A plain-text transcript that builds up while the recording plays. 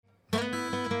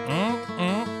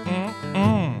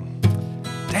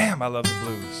Damn, I love the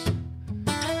blues.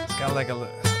 It's got like a...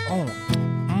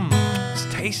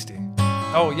 it's tasty.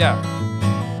 Oh, yeah.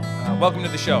 Welcome to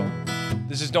the show.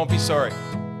 This is Don't Be Sorry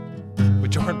with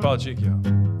Jordan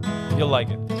Palchicchio. You'll like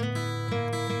it.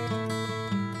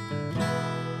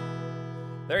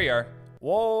 There you are.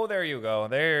 Whoa, there you go.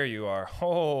 There you are.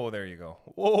 Oh, there you go.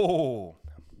 Whoa.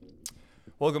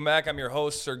 Welcome back. I'm your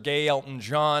host, Sir Gay Elton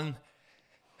John.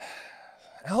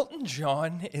 Elton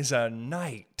John is a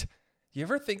knight. You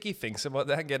ever think he thinks about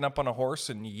that, getting up on a horse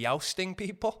and jousting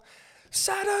people?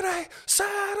 Saturday,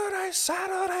 Saturday,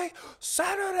 Saturday,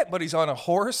 Saturday. But he's on a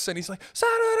horse and he's like,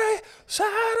 Saturday,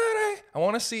 Saturday. I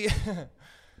want to see.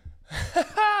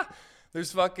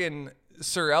 There's fucking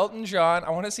Sir Elton John.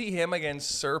 I want to see him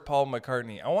against Sir Paul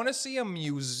McCartney. I want to see a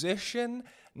musician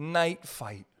knight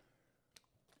fight.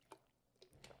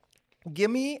 Give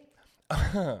me.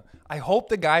 I hope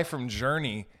the guy from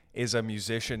Journey is a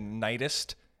musician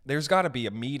knightist. There's got to be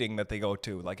a meeting that they go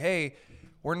to. Like, hey,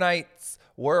 we're knights.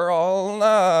 We're all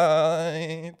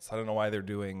knights. I don't know why they're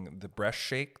doing the breast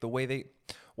shake the way they...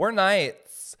 We're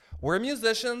knights. We're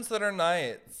musicians that are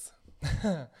knights.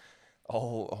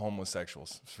 All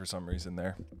homosexuals for some reason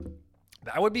there.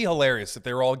 That would be hilarious if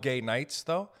they were all gay knights,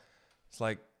 though. It's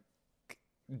like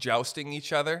jousting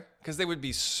each other. Because they would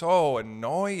be so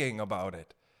annoying about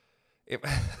it.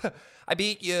 I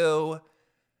beat you.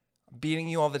 I'm beating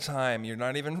you all the time. You're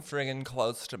not even friggin'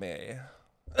 close to me.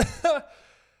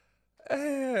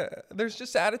 There's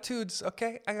just attitudes,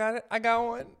 okay? I got it. I got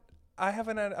one.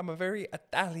 I'm a very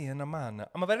Italian man.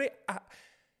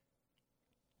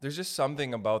 There's just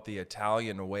something about the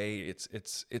Italian way. It's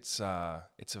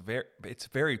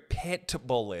very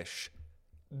pitbull-ish.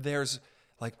 There's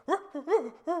like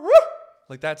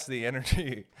that's the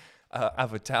energy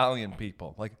of Italian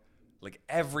people. Like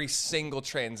every single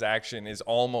transaction is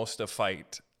almost a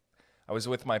fight. I was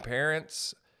with my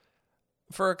parents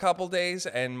for a couple days,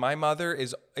 and my mother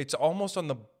it's almost on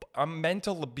the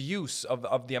mental abuse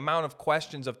of the amount of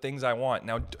questions of things I want.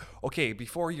 Now, okay,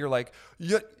 before you're like,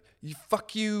 you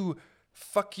fuck you,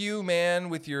 man,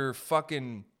 with your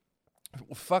fucking,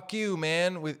 fuck you,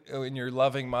 man, with in your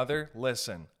loving mother.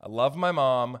 Listen, I love my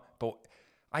mom, but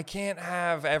I can't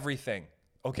have everything.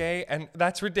 Okay? And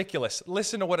that's ridiculous.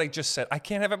 Listen to what I just said. I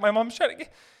can't have it. My mom's trying to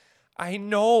get... I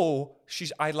know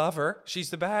I love her. She's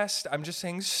the best. I'm just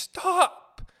saying,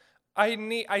 stop. I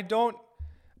don't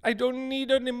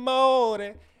need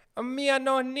anymore. Me, I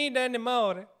don't need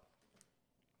anymore.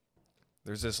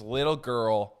 There's this little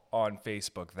girl on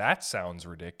Facebook. That sounds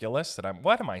ridiculous.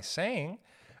 What am I saying?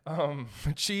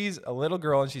 She's a little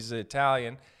girl and she's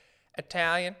Italian.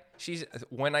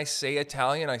 When I say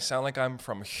Italian, I sound like I'm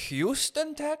from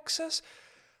Houston, Texas.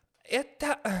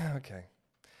 Okay.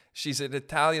 She's an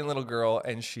Italian little girl,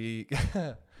 and she's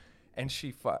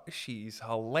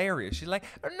hilarious. She's like,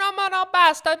 no, ma, no,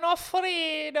 basta, no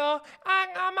frido.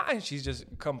 And she's just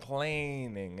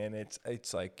complaining, and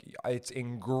it's like, it's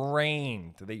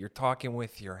ingrained that you're talking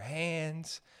with your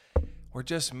hands. We're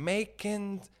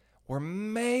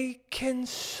making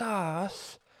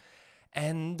sauce.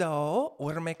 And dough,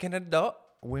 we're making a dough.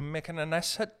 We're making a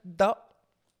nice dough.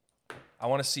 I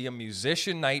want to see a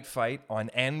musician night fight on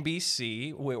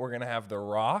NBC. We're going to have The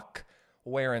Rock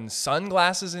wearing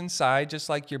sunglasses inside, just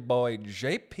like your boy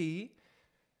JP.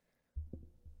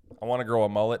 I want to grow a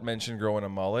mullet. Mentioned growing a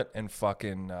mullet. And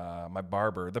fucking my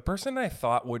barber. The person I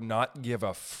thought would not give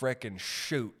a frickin'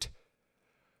 shoot.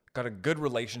 Got a good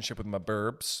relationship with my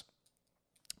burbs.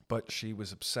 But she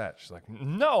was upset. She's like,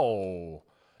 no.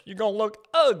 You're going to look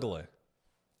ugly.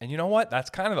 And you know what?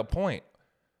 That's kind of the point.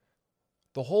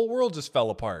 The whole world just fell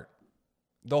apart.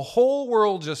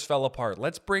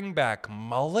 Let's bring back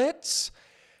mullets.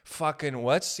 Fucking,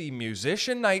 let's see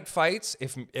musician night fights.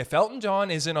 If Elton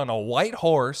John isn't on a white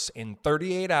horse in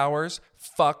 38 hours,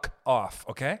 fuck off,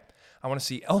 okay? I want to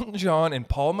see Elton John and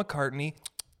Paul McCartney.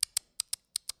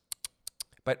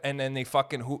 And then they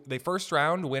first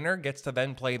round winner gets to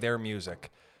then play their music.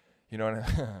 You know what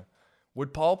I mean?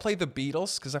 Would Paul play the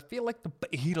Beatles? Because I feel like the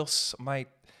Beatles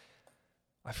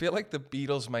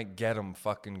might get him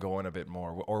fucking going a bit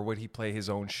more. Or would he play his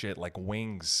own shit like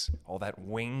Wings? All that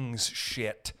Wings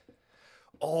shit.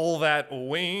 Okay,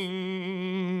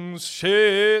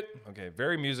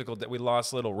 very musical day. We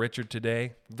lost little Richard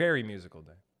today. Very musical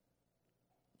day.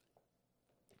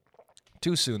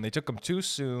 Too soon. They took him too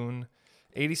soon.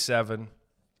 87.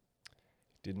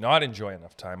 Did not enjoy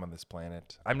enough time on this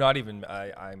planet. I'm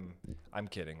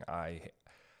kidding. I've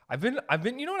been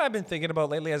you know what I've been thinking about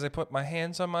lately as I put my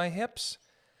hands on my hips?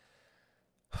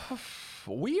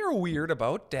 We are weird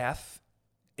about death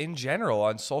in general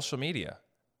on social media.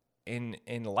 In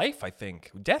life, I think.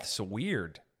 Death's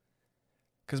weird.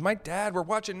 Because my dad, we're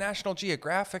watching National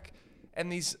Geographic,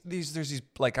 and there's these,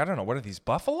 like, I don't know, what are these,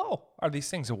 buffalo? Are these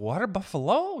things water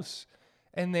buffaloes?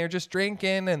 And they're just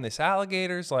drinking, and this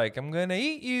alligator's like, I'm going to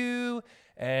eat you.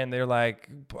 And they're like,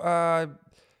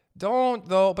 don't,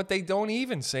 though. But they don't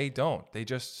even say don't.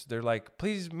 They're like,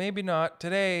 please, maybe not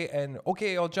today. And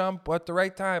okay, I'll jump at the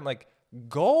right time. Like,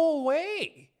 go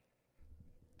away.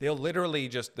 They'll literally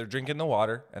they're drinking the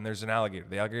water, and there's an alligator.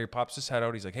 The alligator pops his head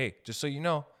out. He's like, hey, just so you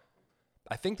know,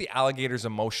 I think the alligator's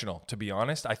emotional, to be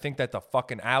honest. I think that the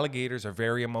fucking alligators are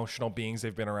very emotional beings.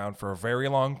 They've been around for a very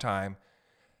long time.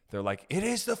 They're like, it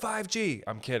is the 5G.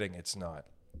 I'm kidding. It's not.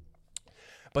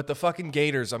 But the fucking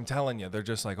gators, I'm telling you, they're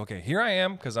just like, okay, here I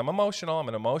am because I'm emotional. I'm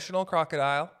an emotional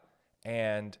crocodile.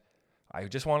 And I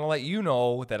just want to let you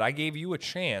know that I gave you a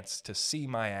chance to see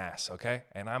my ass, okay?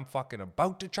 And I'm fucking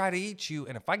about to try to eat you.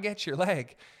 And if I get your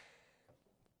leg,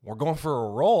 we're going for a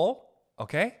roll,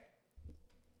 okay?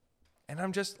 And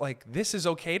I'm just like, this is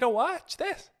okay to watch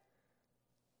this.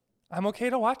 I'm okay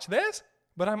to watch this,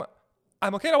 but I'm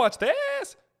okay to watch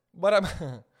this, but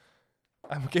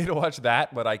I'm okay to watch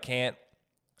that, but I can't.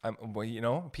 Well, you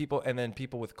know, people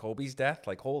with Kobe's death,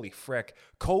 like, holy frick.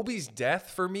 Kobe's death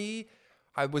for me,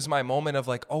 was my moment of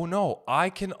like, oh no, I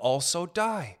can also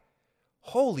die.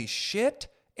 Holy shit,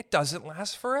 it doesn't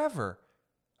last forever.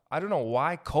 I don't know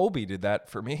why Kobe did that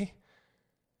for me.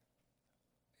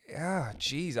 Yeah,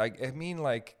 geez. I mean,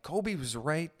 like, Kobe is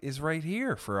right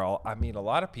here for a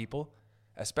lot of people,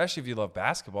 especially if you love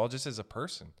basketball, just as a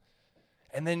person.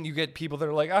 And then you get people that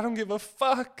are like, I don't give a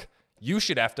fuck. You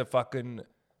should have to fucking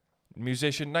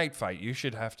musician night fight. You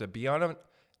should have to be on a...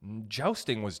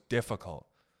 Jousting was difficult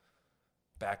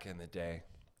back in the day.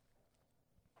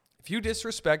 If you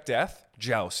disrespect death,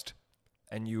 joust.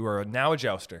 And you are now a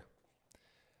jouster.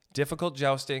 Difficult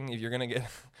jousting, if you're going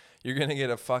to get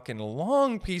a fucking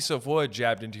long piece of wood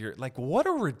jabbed into your... Like, what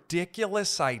a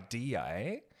ridiculous idea,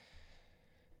 eh?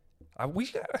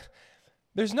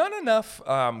 There's not enough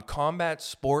combat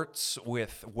sports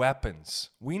with weapons.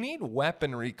 We need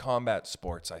weaponry combat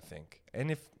sports, I think.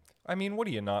 And what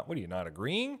are you not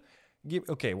agreeing?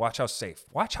 Watch how safe.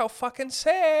 Watch how fucking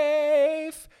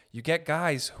safe. You get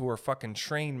guys who are fucking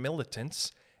trained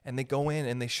militants, and they go in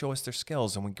and they show us their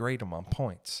skills, and we grade them on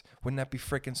points. Wouldn't that be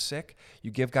freaking sick?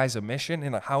 You give guys a mission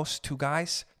in a house, two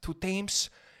teams.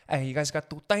 Hey, you guys got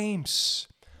 2 teams.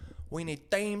 We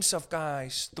need teams of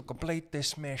guys to complete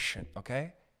this mission,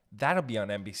 okay? That'll be on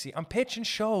NBC. I'm pitching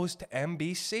shows to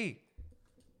NBC.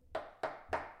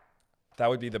 That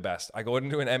would be the best. I go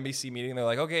into an NBC meeting. They're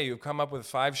like, okay, you've come up with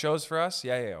 5 shows for us?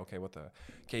 Yeah.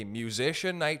 Okay,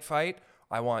 musician night fight.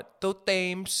 I want 2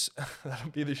 teams.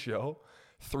 That'll be the show.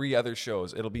 3 other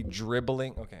shows. It'll be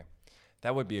dribbling. Okay,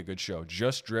 that would be a good show.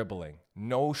 Just dribbling.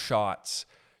 No shots.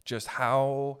 Just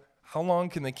how long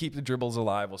can they keep the dribbles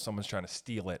alive while someone's trying to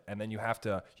steal it? And then you have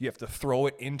to throw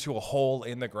it into a hole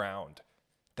in the ground.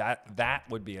 That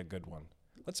would be a good one.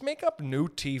 Let's make up new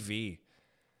TV.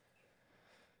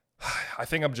 I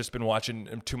think I've just been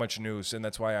watching too much news, and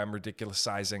that's why I'm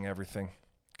ridiculousizing everything.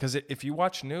 Because if you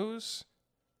watch news,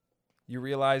 you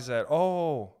realize that,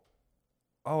 oh,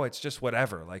 it's just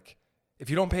whatever. Like,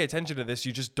 if you don't pay attention to this,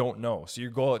 you just don't know. So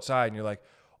you go outside and you're like,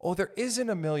 oh, there isn't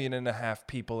 1.5 million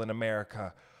people in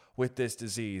America with this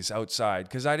disease outside,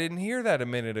 because I didn't hear that a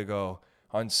minute ago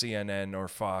on CNN or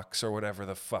Fox or whatever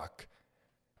the fuck.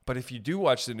 But if you do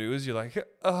watch the news, you're like,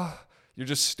 you're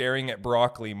just staring at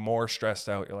broccoli, more stressed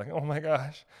out. You're like, oh my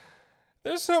gosh,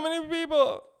 there's so many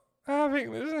people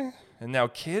having this. And now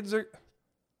kids are...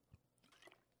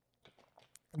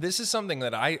 This is something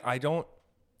that I don't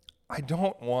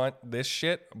want this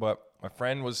shit, but my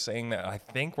friend was saying that I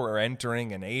think we're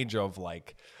entering an age of,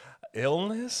 like,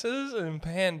 illnesses and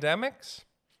pandemics.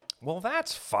 Well,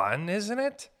 that's fun, isn't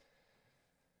it?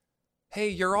 Hey,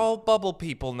 you're all bubble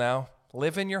people now.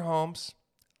 Live in your homes.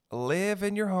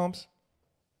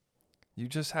 You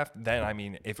just have to,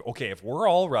 then, if we're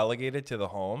all relegated to the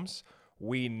homes,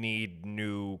 we need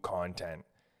new content.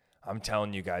 I'm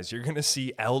telling you guys, you're going to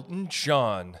see Elton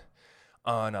John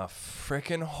on a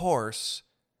freaking horse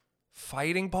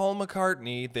fighting Paul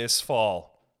McCartney this fall.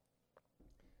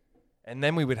 And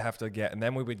then we would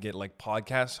get like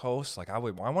podcast hosts. Like I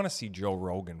want to see Joe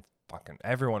Rogan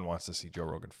everyone wants to see Joe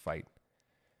Rogan fight.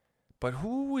 But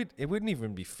it wouldn't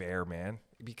even be fair, man,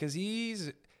 because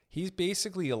he's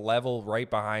basically a level right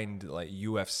behind like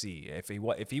UFC.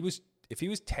 If he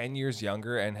was 10 years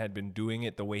younger and had been doing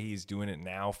it the way he's doing it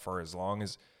now for as long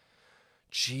as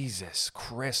Jesus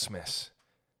Christmas.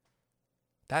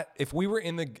 That if we were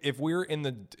in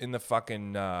the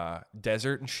fucking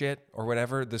desert and shit or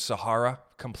whatever, the Sahara,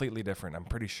 completely different. I'm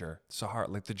pretty sure Sahara,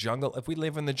 like the jungle. If we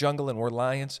live in the jungle and we're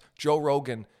lions, Joe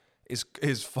Rogan is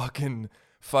fucking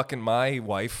my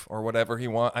wife or whatever he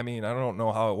want. I mean, I don't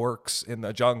know how it works in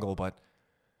the jungle, but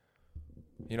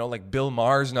you know, like Bill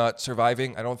Maher's not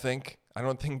surviving. I don't think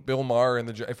Bill Maher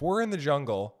if we're in the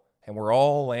jungle and we're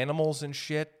all animals and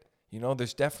shit, you know,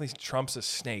 there's definitely Trump's a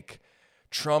snake.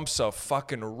 Trump's a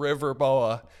fucking river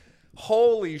boa.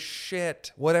 Holy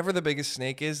shit. Whatever the biggest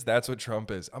snake is, that's what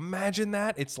Trump is. Imagine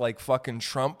that. It's like fucking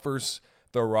Trump versus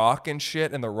The Rock and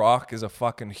shit, and The Rock is a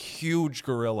fucking huge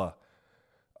gorilla.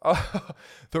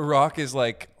 The Rock is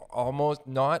like almost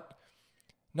not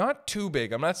too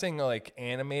big. I'm not saying like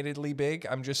animatedly big.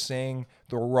 I'm just saying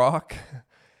The Rock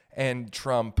and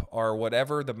Trump are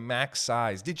whatever the max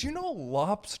size. Did you know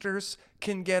lobsters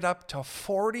can get up to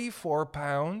 44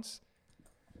 pounds?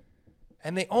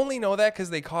 And they only know that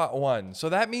because they caught one. So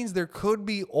that means there could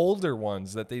be older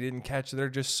ones that they didn't catch. They're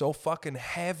just so fucking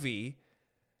heavy.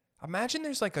 Imagine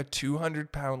there's like a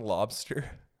 200-pound lobster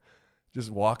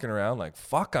just walking around like,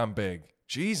 fuck, I'm big.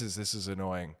 Jesus, this is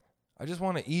annoying. I just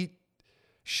want to eat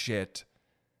shit.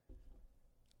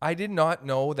 I did not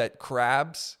know that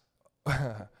crabs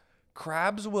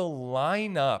will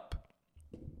line up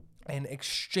and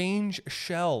exchange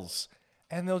shells.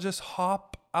 And they'll just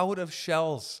hop out of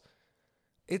shells.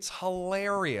 It's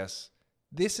hilarious.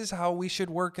 This is how we should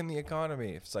work in the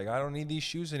economy. It's like, I don't need these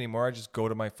shoes anymore. I just go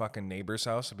to my fucking neighbor's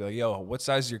house and be like, yo, what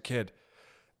size is your kid?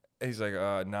 And he's like,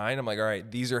 9. I'm like, all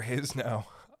right, these are his now.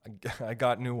 I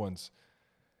got new ones.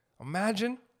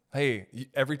 Imagine, hey,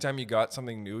 every time you got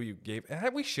something new, you gave.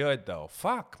 We should, though.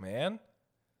 Fuck, man.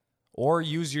 Or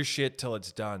use your shit till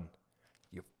it's done.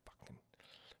 You fucking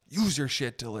use your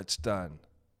shit till it's done.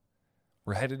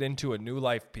 We're headed into a new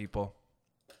life, people.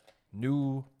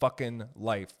 New fucking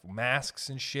life. Masks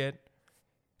and shit.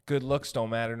 Good looks don't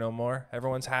matter no more.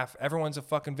 Everyone's a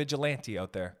fucking vigilante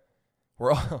out there.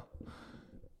 We're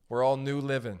all new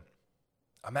living.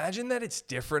 Imagine that it's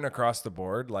different across the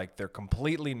board. Like they're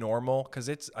completely normal. Cause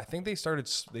I think they started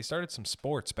some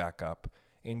sports back up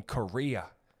in Korea.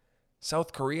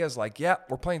 South Korea's like, yeah,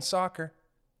 we're playing soccer.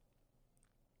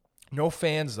 No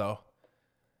fans though.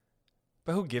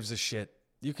 But who gives a shit?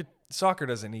 Soccer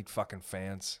doesn't need fucking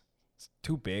fans. It's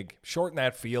too big. Shorten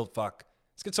that field, fuck.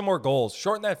 Let's get some more goals.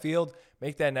 Shorten that field.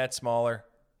 Make that net smaller.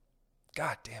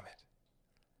 God damn it.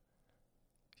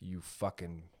 You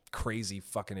fucking crazy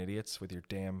fucking idiots with your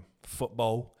damn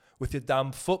football.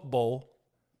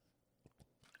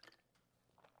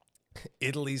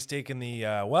 Italy's taking the,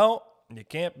 well, you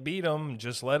can't beat them.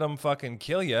 Just let them fucking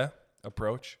kill you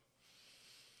approach.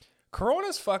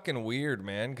 Corona's fucking weird,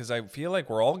 man, because I feel like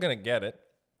we're all going to get it.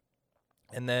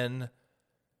 And then,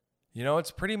 you know,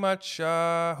 it's pretty much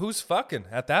who's fucking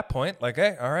at that point. Like,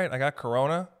 hey, all right, I got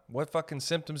corona. What fucking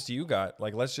symptoms do you got?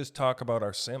 Like, let's just talk about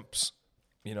our simps.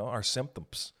 You know, our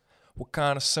symptoms. What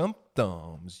kind of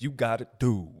symptoms you got to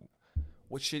do?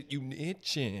 What shit you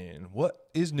itching? What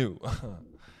is new?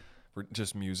 For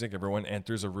just music. Everyone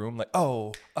enters a room like,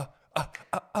 oh.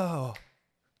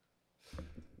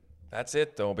 That's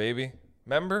it, though, baby.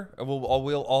 Remember?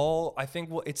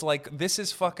 It's like, this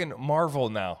is fucking Marvel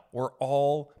now. We're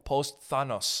all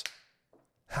post-Thanos.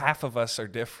 Half of us are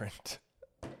different.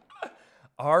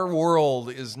 Our world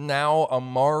is now a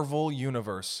Marvel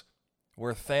universe.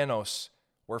 We're Thanos.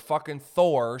 We're fucking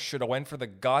Thor. Should have went for the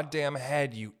goddamn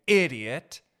head, you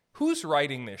idiot. Who's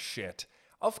writing this shit?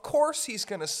 Of course he's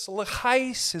going to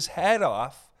slice his head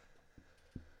off.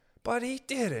 But he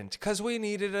didn't, because we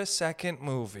needed a second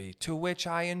movie, to which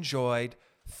I enjoyed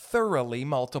thoroughly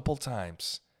multiple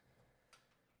times.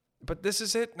 But this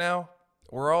is it now.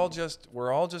 We're all just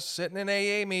sitting in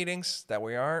AA meetings that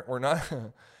we're not.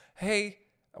 Hey,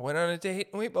 I went on a date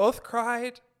and we both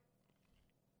cried.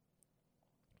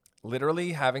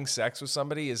 Literally having sex with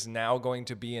somebody is now going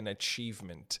to be an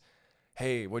achievement.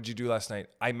 Hey, what'd you do last night?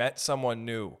 I met someone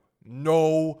new.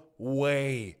 No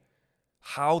way.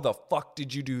 How the fuck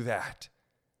did you do that?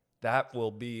 That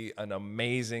will be an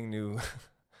amazing new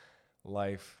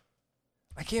life.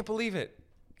 I can't believe it.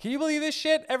 Can you believe this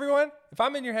shit, everyone? If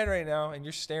I'm in your head right now and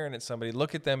you're staring at somebody,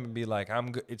 look at them and be like,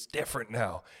 I'm good. It's different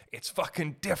now. It's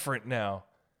fucking different now.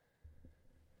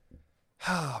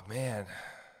 Oh, man.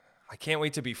 I can't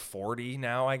wait to be 40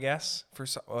 now, I guess.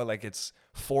 It's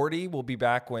 40 will be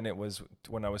back when I was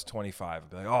 25. I'll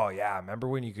be like, oh, yeah, remember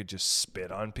when you could just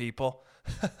spit on people?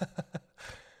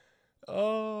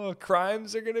 Oh,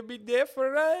 crimes are going to be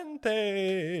different.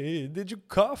 Did you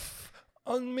cough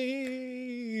on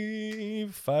me,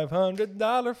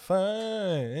 $500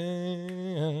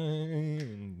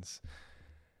 fines.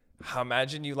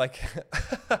 Imagine you like,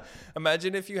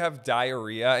 imagine if you have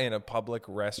diarrhea in a public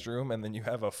restroom and then you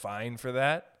have a fine for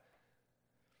that.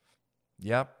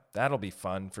 Yep, that'll be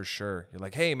fun for sure. You're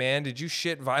like, hey man, did you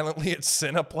shit violently at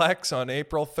Cineplex on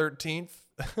April 13th,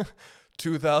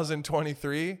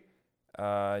 2023?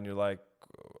 And you're like,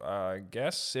 I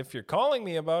guess if you're calling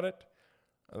me about it.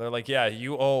 And they're like, yeah,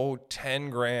 you owe 10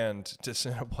 grand to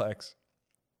Cineplex.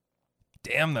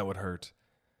 Damn, that would hurt.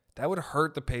 That would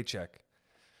hurt the paycheck.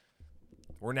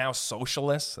 We're now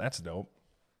socialists. That's dope.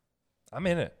 I'm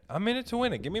in it. I'm in it to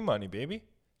win it. Give me money, baby.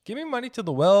 Give me money till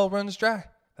the well runs dry.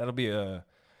 That'll be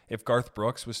if Garth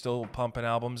Brooks was still pumping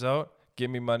albums out, give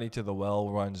me money till the well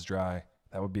runs dry.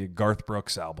 That would be a Garth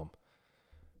Brooks album.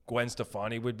 Gwen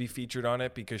Stefani would be featured on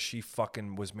it because she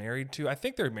fucking was married to. I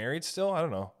think they're married still. I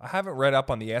don't know. I haven't read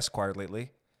up on the Esquire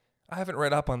lately.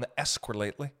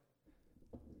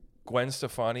 Gwen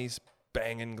Stefani's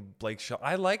banging Blake Shelton.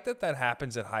 I like that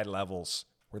happens at high levels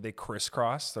where they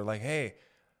crisscross. They're like, hey,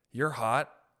 you're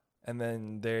hot. And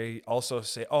then they also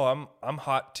say, oh, I'm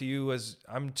hot to you as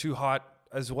I'm too hot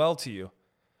as well to you.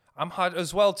 I'm hot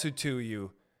as well to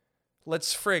you.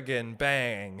 Let's friggin'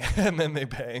 bang. And then they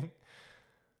bang.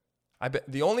 I bet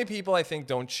the only people I think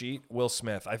don't cheat, Will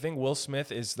Smith. I think Will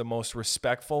Smith is the most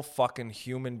respectful fucking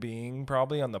human being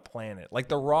probably on the planet. Like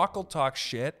The Rock will talk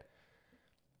shit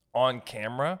on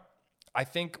camera. I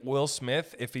think Will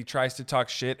Smith, if he tries to talk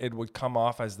shit, it would come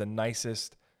off as the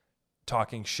nicest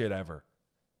talking shit ever.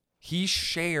 He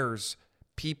shares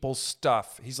people's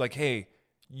stuff. He's like, hey,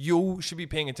 you should be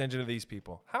paying attention to these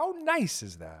people. How nice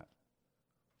is that?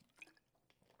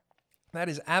 That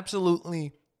is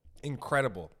absolutely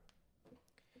incredible.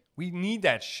 We need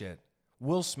that shit.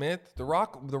 Will Smith, The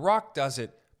Rock does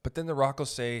it, but then The Rock will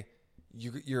say,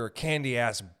 you're a candy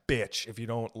ass bitch if you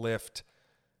don't lift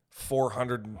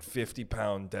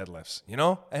 450-pound deadlifts, you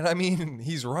know? And I mean,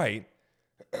 he's right.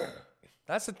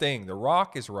 That's the thing. The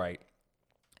Rock is right.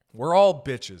 We're all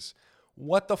bitches.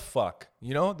 What the fuck?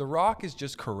 You know, The Rock is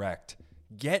just correct.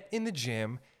 Get in the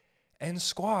gym and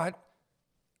squat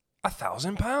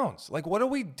 1,000 pounds. Like, what are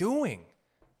we doing?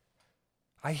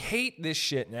 I hate this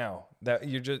shit now that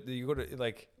you go to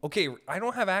like, okay, I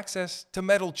don't have access to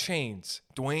metal chains,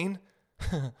 Dwayne.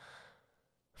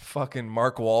 Fucking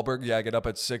Mark Wahlberg. Yeah, I get up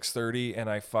at 6:30 and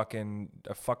I fuck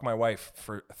my wife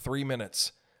for 3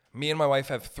 minutes. Me and my wife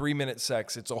have 3-minute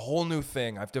sex. It's a whole new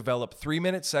thing. I've developed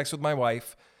 3-minute sex with my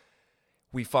wife.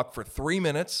 We fuck for 3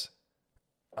 minutes.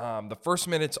 The first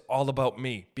minute's all about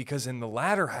me because in the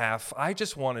latter half, I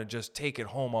just want to just take it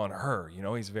home on her. You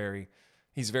know, he's very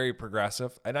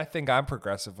progressive. And I think I'm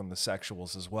progressive on the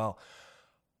sexuals as well.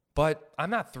 But I'm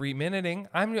not 3-minuting.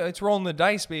 It's rolling the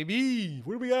dice, baby.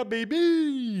 What do we got,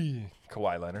 baby?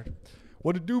 Kawhi Leonard.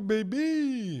 What it do,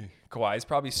 baby? Kawhi's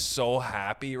probably so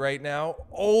happy right now.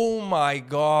 Oh, my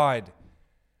God.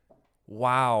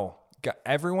 Wow. Got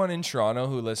everyone in Toronto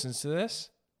who listens to this,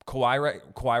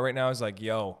 Kawhi right now is like,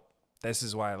 yo, this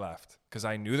is why I left. Because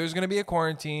I knew there's going to be a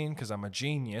quarantine because I'm a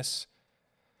genius.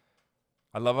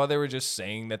 I love how they were just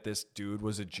saying that this dude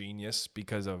was a genius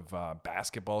because of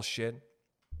basketball shit.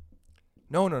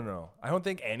 No. I don't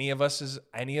think any of us is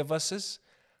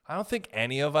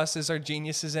our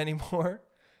geniuses anymore.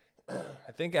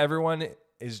 I think everyone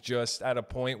is just at a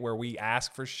point where we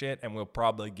ask for shit and we'll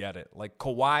probably get it. Like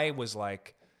Kawhi was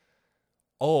like,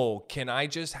 oh, can I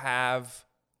just have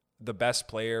the best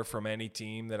player from any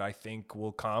team that I think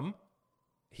will come?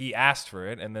 He asked for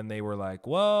it, and then they were like,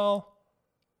 well,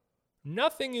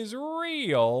 nothing is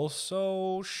real,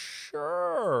 so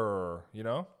sure. You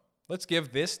know? Let's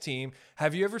give this team.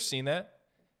 Have you ever seen that?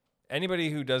 Anybody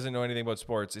who doesn't know anything about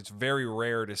sports, it's very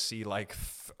rare to see like,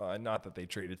 not that they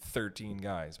traded 13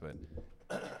 guys, but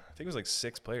I think it was like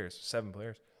 7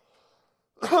 players.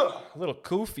 A little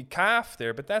koofy cough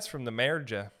there, but that's from the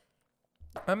merger.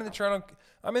 I'm in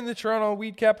the Toronto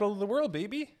weed capital of the world,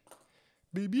 baby.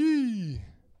 Reading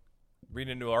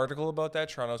a new article about that.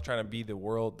 Toronto's trying to be the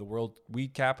world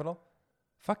weed capital.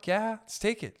 Fuck yeah, let's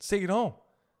take it. Let's take it home.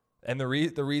 And the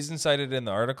reason cited in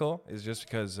the article is just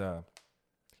because,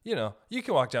 you know, you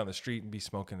can walk down the street and be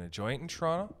smoking a joint in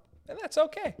Toronto, and that's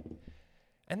okay.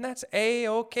 And that's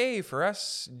A-okay for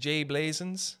us, Jay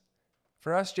Blazins.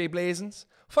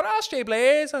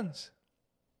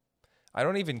 I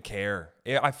don't even care.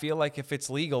 I feel like if it's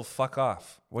legal, fuck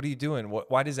off. What are you doing?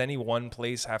 Why does any one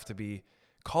place have to be?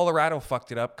 Colorado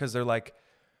fucked it up because they're like,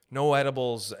 no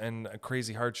edibles and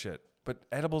crazy hard shit. But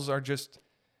edibles are just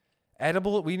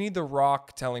edible. We need The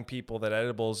Rock telling people that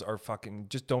edibles are fucking,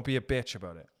 just don't be a bitch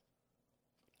about it.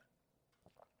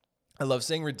 I love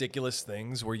saying ridiculous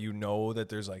things where you know that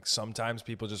there's like sometimes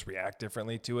people just react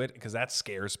differently to it because that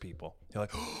scares people. You're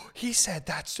like, oh, he said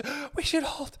that's we should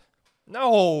hold.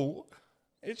 No,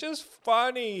 it's just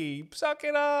funny. Suck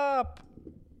it up.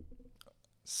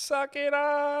 Suck it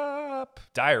up.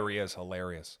 Diarrhea is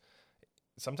hilarious.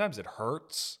 Sometimes it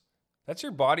hurts. That's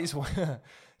your body's way.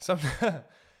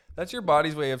 That's your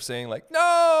body's way of saying like,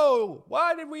 no.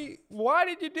 Why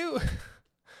did you do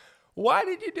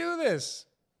this?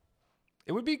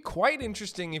 It would be quite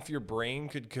interesting if your brain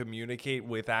could communicate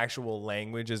with actual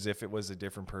language as if it was a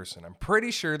different person. I'm pretty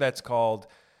sure that's called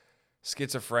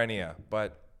schizophrenia,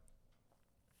 but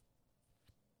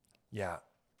yeah,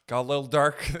 got a little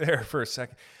dark there for a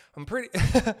second.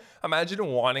 Imagine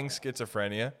wanting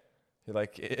schizophrenia. You're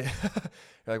like,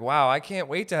 wow, I can't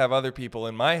wait to have other people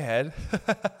in my head.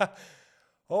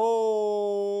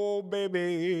 Oh,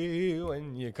 baby,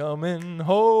 when you coming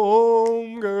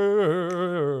home,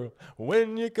 girl.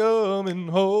 When you coming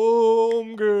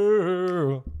home,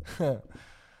 girl.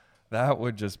 That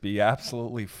would just be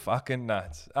absolutely fucking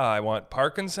nuts. I want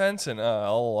Parkinson's and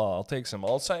I'll take some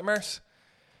Alzheimer's.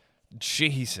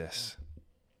 Jesus.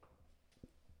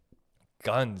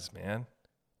 Guns, man.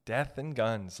 Death and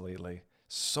guns lately.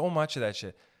 So much of that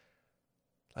shit.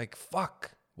 Like,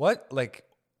 fuck. What? Like,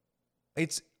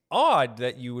 it's odd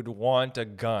that you would want a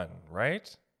gun,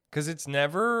 right? Because it's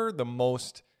never the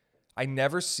most... I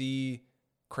never see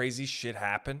crazy shit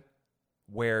happen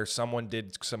where someone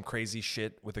did some crazy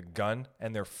shit with a gun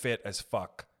and they're fit as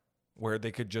fuck, where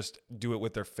they could just do it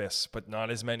with their fists, but not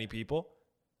as many people.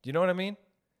 Do you know what I mean?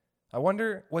 I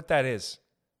wonder what that is.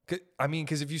 I mean,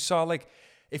 because if you saw like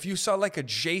a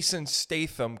Jason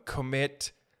Statham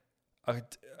commit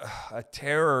a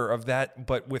terror of that,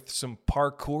 but with some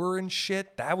parkour and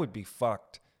shit, that would be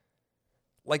fucked.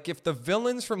 Like if the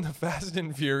villains from the Fast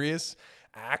and Furious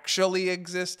actually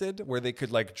existed, where they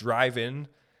could like drive in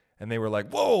and they were like,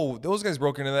 whoa, those guys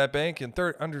broke into that bank in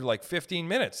under like 15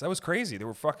 minutes. That was crazy.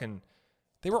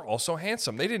 They were also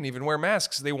handsome. They didn't even wear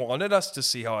masks. They wanted us to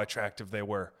see how attractive they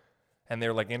were. And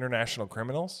they're like international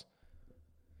criminals.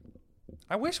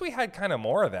 I wish we had kind of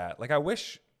more of that. Like I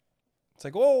wish it's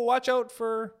like, oh, watch out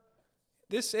for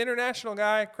this international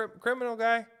guy, criminal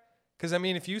guy. Because I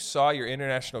mean, if you saw your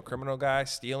international criminal guy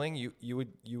stealing, you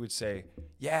would say,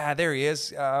 yeah, there he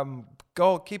is.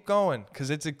 Keep going, because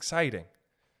it's exciting.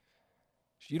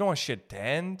 You don't want shit to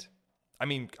end. I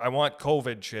mean, I want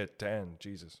COVID shit to end.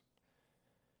 Jesus.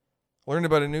 Learned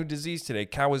about a new disease today,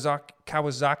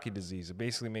 Kawasaki disease. It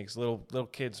basically makes little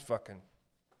kids fucking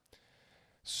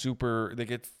they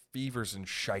get fevers and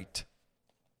shite.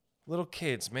 Little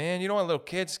kids, man. You don't want little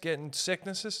kids getting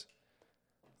sicknesses.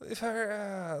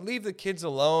 Leave the kids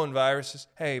alone, viruses.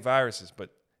 Hey, viruses. But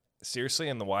seriously,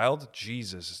 in the wild,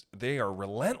 Jesus, they are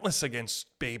relentless against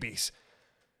babies.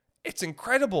 It's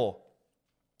incredible.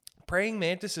 Praying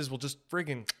mantises will just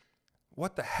friggin',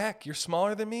 what the heck? You're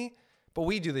smaller than me? But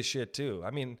we do this shit too.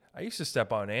 I mean, I used to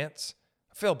step on ants.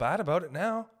 I feel bad about it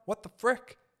now. What the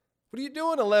frick? What are you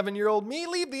doing, 11-year-old me?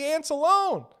 Leave the ants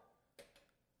alone.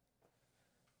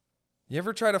 You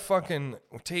ever try to fucking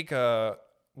take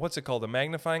what's it called? A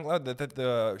magnifying glass?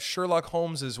 The Sherlock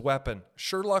Holmes' weapon.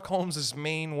 Sherlock Holmes'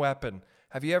 main weapon.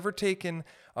 Have you ever taken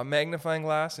a magnifying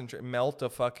glass and melt a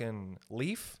fucking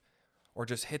leaf? Or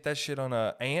just hit that shit on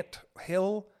an ant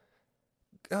hill?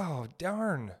 Oh,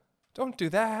 darn. Don't do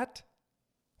that.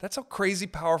 That's how crazy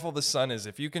powerful the sun is.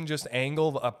 If you can just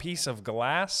angle a piece of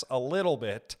glass a little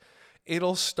bit,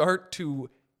 it'll start to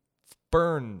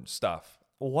burn stuff.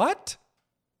 What?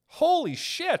 Holy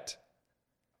shit.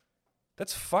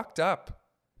 That's fucked up.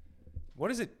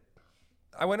 What is it?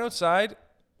 I was outside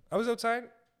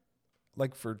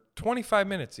like for 25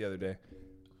 minutes the other day.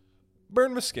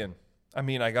 Burned my skin. I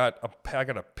mean, I got a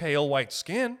pale white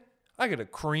skin. I got a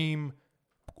cream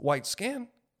white skin.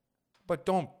 But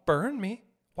don't burn me.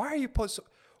 Why are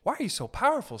you so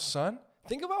powerful, son?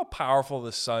 Think of how powerful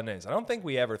the sun is. I don't think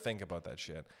we ever think about that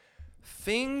shit.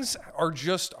 Things are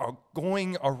just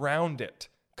going around it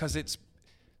because it's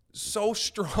so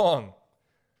strong.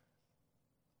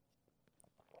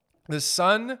 The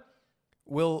sun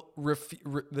refuses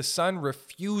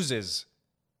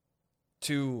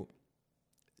to,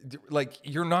 like,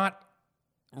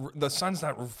 the sun's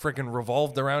not freaking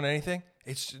revolved around anything.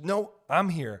 It's no, I'm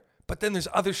here. But then there's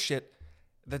other shit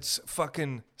that's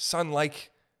fucking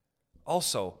sun-like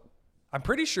also. I'm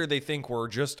pretty sure they think we're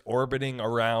just orbiting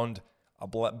around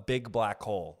a big black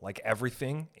hole, like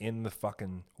everything in the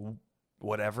fucking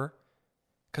whatever,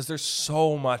 because there's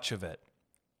so much of it.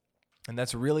 And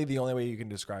that's really the only way you can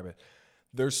describe it.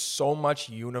 There's so much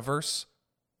universe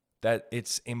that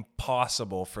it's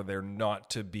impossible for there not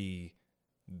to be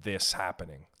this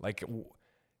happening. Like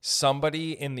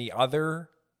somebody in the other,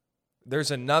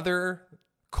 there's another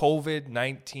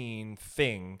COVID-19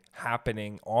 thing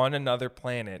happening on another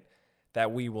planet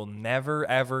that we will never,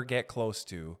 ever get close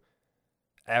to.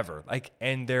 Ever. Like,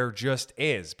 and there just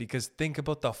is, because think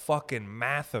about the fucking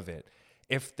math of it.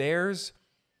 If there's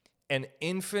an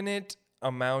infinite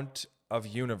amount of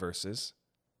universes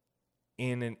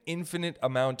in an infinite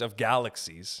amount of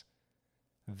galaxies,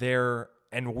 there,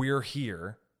 and we're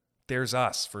here, there's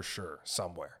us for sure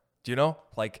somewhere. Do you know?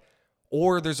 Like,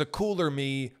 or there's a cooler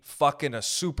me fucking a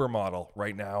supermodel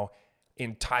right now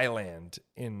in Thailand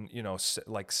in, you know,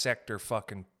 like sector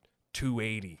fucking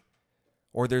 280.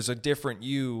 Or there's a different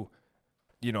you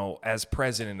know, as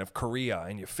president of Korea,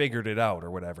 and you figured it out or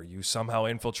whatever. You somehow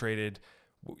infiltrated,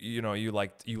 you know, you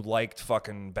liked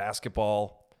fucking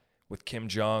basketball with Kim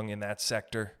Jong in that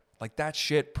sector. Like, that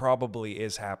shit probably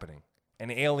is happening.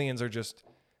 And aliens are just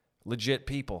legit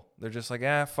people. They're just like,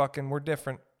 fucking, we're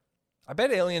different. I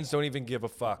bet aliens don't even give a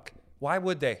fuck. Why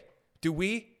would they? Do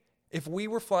we? If we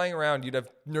were flying around, you'd have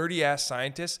nerdy ass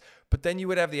scientists, but then you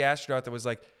would have the astronaut that was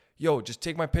like, yo, just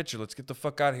take my picture. Let's get the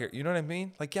fuck out of here. You know what I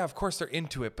mean? Like, yeah, of course they're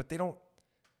into it, but they don't.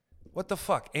 What the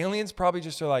fuck? Aliens probably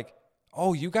just are like,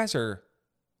 oh, you guys are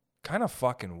kind of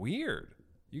fucking weird.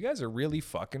 You guys are really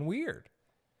fucking weird.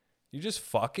 You're just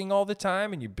fucking all the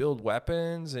time, and you build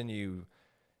weapons, and you're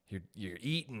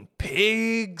eating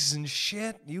pigs and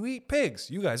shit. You eat pigs.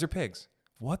 You guys are pigs.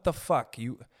 What the fuck?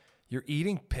 You're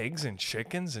eating pigs and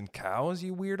chickens and cows,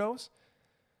 you weirdos?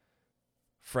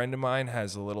 Friend of mine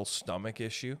has a little stomach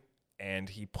issue, and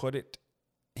he put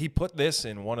this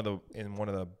in one of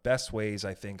the best ways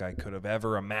I think I could have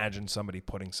ever imagined somebody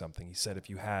putting something. He said if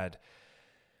you had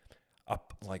a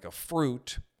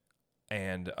fruit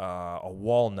and a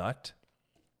walnut,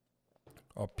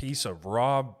 a piece of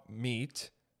raw meat,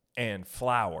 and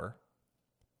flour,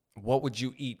 what would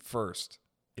you eat first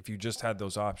if you just had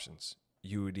those options?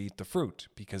 You would eat the fruit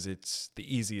because it's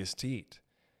the easiest to eat.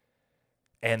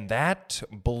 And that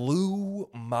blew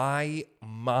my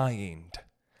mind.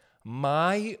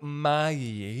 My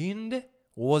mind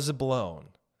was blown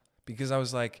because I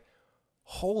was like,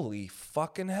 holy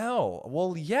fucking hell.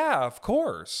 Well, yeah, of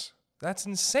course. That's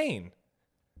insane.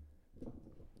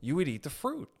 You would eat the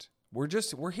fruit.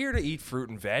 We're here to eat fruit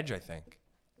and veg, I think.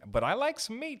 But I like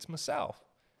some meats myself.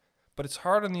 But it's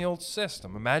hard on the old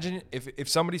system. Imagine if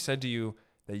somebody said to you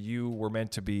that you were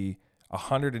meant to be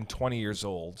 120 years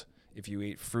old if you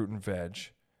ate fruit and veg.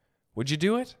 Would you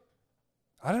do it?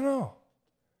 I don't know.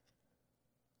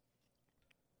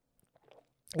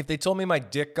 If they told me my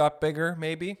dick got bigger,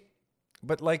 maybe.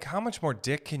 But like, how much more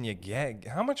dick can you get?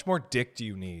 How much more dick do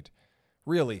you need?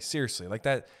 Really, seriously. Like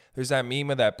that, there's that meme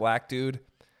of that black dude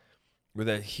with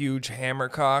a huge hammer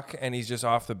cock and he's just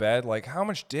off the bed. Like, how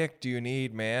much dick do you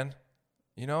need, man?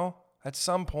 You know, at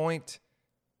some point,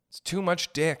 it's too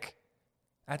much dick.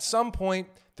 At some point,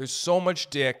 there's so much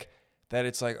dick that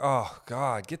it's like, oh,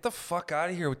 God, get the fuck out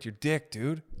of here with your dick,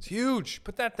 dude. It's huge.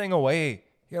 Put that thing away.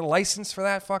 You got a license for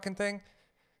that fucking thing?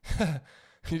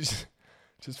 You just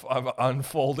have an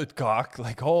unfolded cock.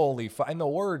 Like, holy fuck. And the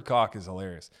word cock is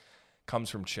hilarious. Comes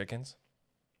from chickens,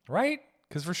 right?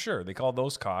 Because for sure, they call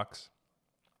those cocks.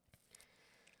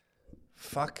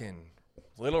 Fucking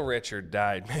Little Richard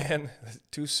died, man.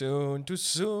 Too soon, too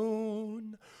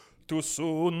soon. Too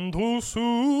soon, too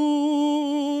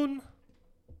soon.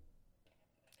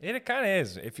 It kind of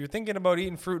is. If you're thinking about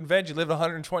eating fruit and veg, you lived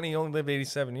 120, you only lived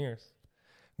 87 years.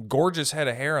 Gorgeous head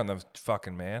of hair on the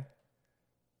fucking man.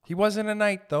 He wasn't a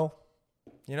knight, though.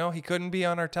 You know, he couldn't be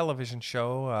on our television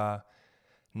show,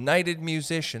 Knighted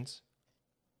Musicians.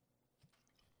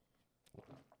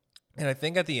 And I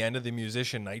think at the end of the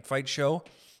musician night fight show,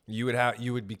 you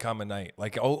would become a knight.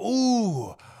 Like,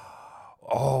 oh,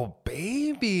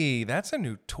 baby, that's a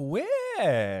new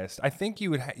twist. I think you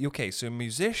would. Okay, so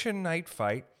musician night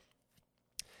fight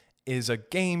is a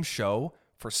game show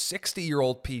for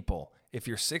 60-year-old people. If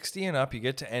you're 60 and up, you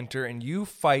get to enter, and you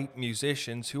fight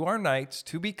musicians who are knights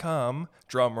to become,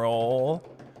 drum roll,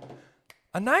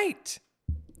 a knight.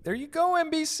 There you go,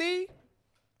 NBC.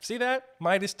 See that?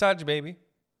 Midas touch, baby.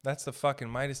 That's the fucking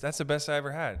Midas. That's the best I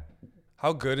ever had.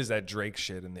 How good is that Drake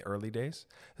shit in the early days?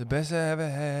 The best I ever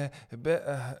had.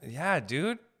 Yeah,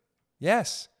 dude.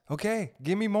 Yes. Okay.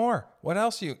 Give me more. What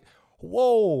else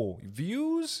Whoa.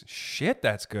 Views? Shit,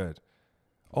 that's good.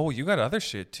 Oh, you got other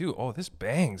shit too. Oh, this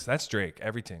bangs. That's Drake.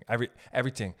 Everything.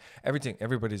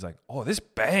 Everybody's like, oh, this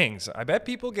bangs. I bet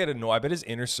people get annoyed. I bet his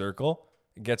inner circle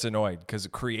gets annoyed because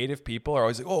creative people are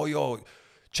always like, oh, yo,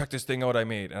 check this thing out I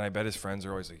made. And I bet his friends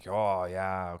are always like, oh,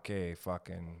 yeah, okay,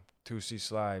 fucking 2C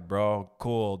slide, bro.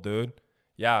 Cool, dude.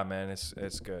 Yeah, man,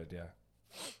 it's good. Yeah.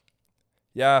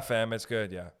 Yeah, fam, it's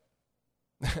good. Yeah.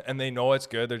 And they know it's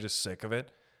good. They're just sick of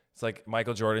it. It's like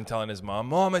Michael Jordan telling his mom,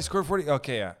 Mom, I scored 40.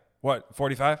 Okay, yeah. What,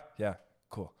 45? Yeah,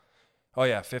 cool. Oh,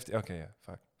 yeah, 50. Okay,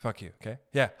 yeah. Fuck you, okay?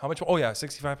 Yeah, how much? Oh, yeah,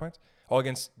 65 points? Oh,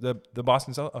 against the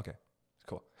Boston Celtics? Okay,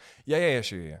 cool. Yeah,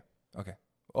 sure, yeah. Okay.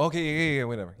 Okay, yeah,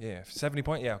 whatever. Yeah, 70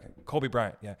 points? Yeah, okay. Kobe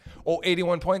Bryant, yeah. Oh,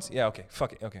 81 points? Yeah, okay.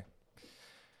 Fuck it, okay.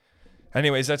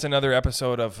 Anyways, that's another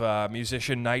episode of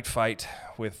Musician Night Fight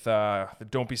with the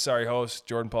Don't Be Sorry host,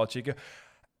 Jordan Paul Chica.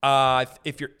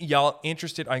 If you're y'all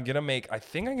interested, I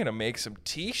think I'm gonna make some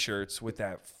t-shirts with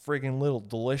that friggin' little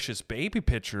delicious baby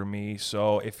picture of me.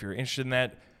 So if you're interested in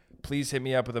that, please hit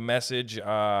me up with a message.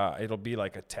 It'll be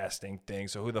like a testing thing,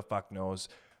 so who the fuck knows?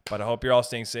 But I hope you're all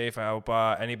staying safe. I hope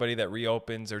anybody that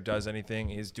reopens or does anything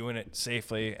is doing it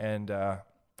safely, and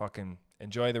fucking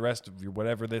enjoy the rest of your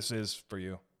whatever this is for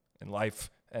you in life.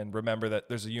 And remember that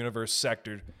there's a universe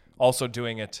sector also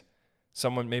doing it.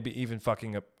 Someone maybe even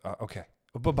fucking up. Okay.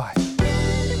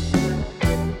 Bye-bye.